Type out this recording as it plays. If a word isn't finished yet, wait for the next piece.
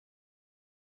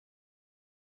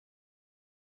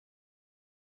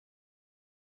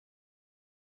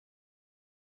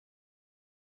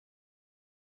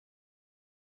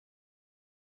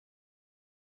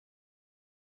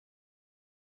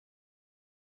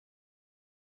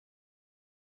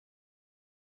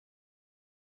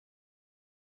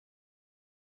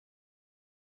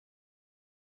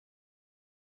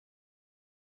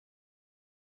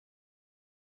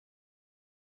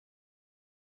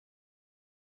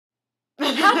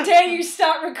How dare you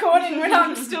start recording when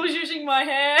I'm still zhuzhing my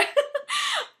hair?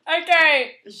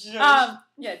 Okay.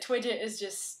 Yeah, Twitter is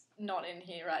just not in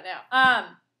here right now.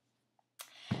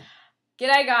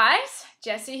 G'day guys,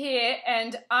 Jessie here,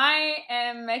 and I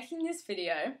am making this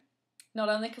video not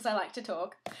only because I like to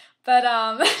talk, but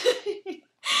I'm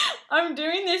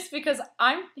doing this because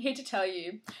I'm here to tell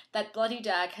you that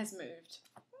Bloodydag has moved.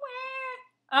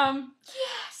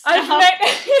 Yes.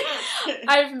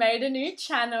 I've made a new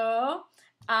channel,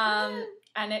 and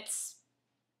it's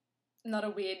not a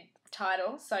weird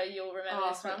title, so you'll remember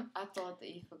this one. I thought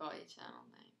that you forgot your channel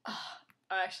name.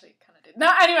 I actually kind of did. No,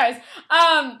 anyways,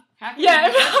 How can yeah,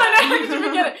 you forget that? I know, how did you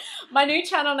forget it? My new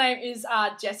channel name is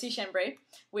Jessie Shembri,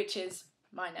 which is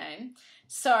my name.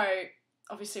 So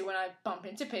obviously, when I bump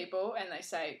into people and they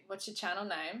say, "What's your channel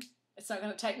name?" It's not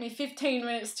going to take me 15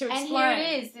 minutes to explain. And here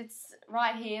it is. It's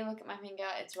right here. Look at my finger.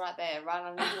 It's right there, right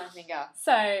underneath my finger.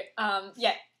 So,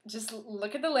 yeah, just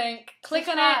look at the link. Click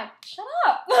on Subscribe. it. Shut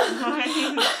up.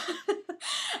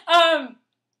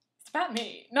 It's about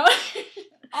me. No.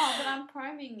 Oh, but I'm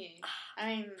probing you. I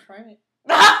mean, Pro me.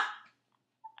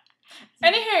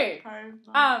 Anywho.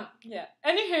 Yeah.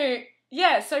 Anywho,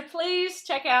 yeah, so please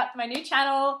check out my new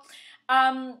channel.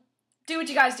 Do what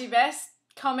you guys do best.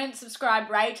 Comment, subscribe,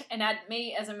 rate, and add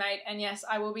me as a mate. And yes,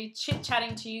 I will be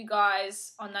chit-chatting to you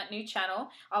guys on that new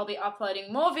channel. I'll be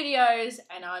uploading more videos,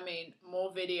 and I mean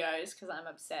more videos because I'm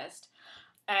obsessed.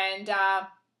 And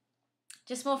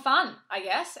just more fun, I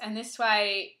guess. And this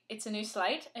way, it's a new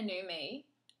slate, a new me,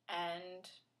 and...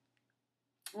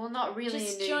 well, not really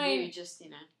just a new join... you, just, you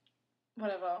know.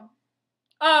 Whatever.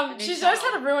 New She knows how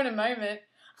channel. to ruin a moment.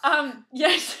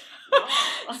 Yes.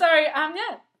 Oh. So,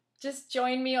 yeah. Just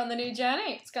join me on the new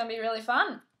journey. It's going to be really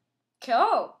fun.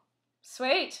 Cool.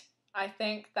 Sweet. I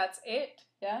think that's it.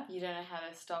 Yeah? You don't know how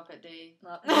to stop it, do you?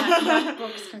 That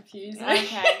book's confusing.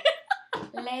 Okay.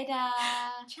 Later.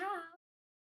 Ciao.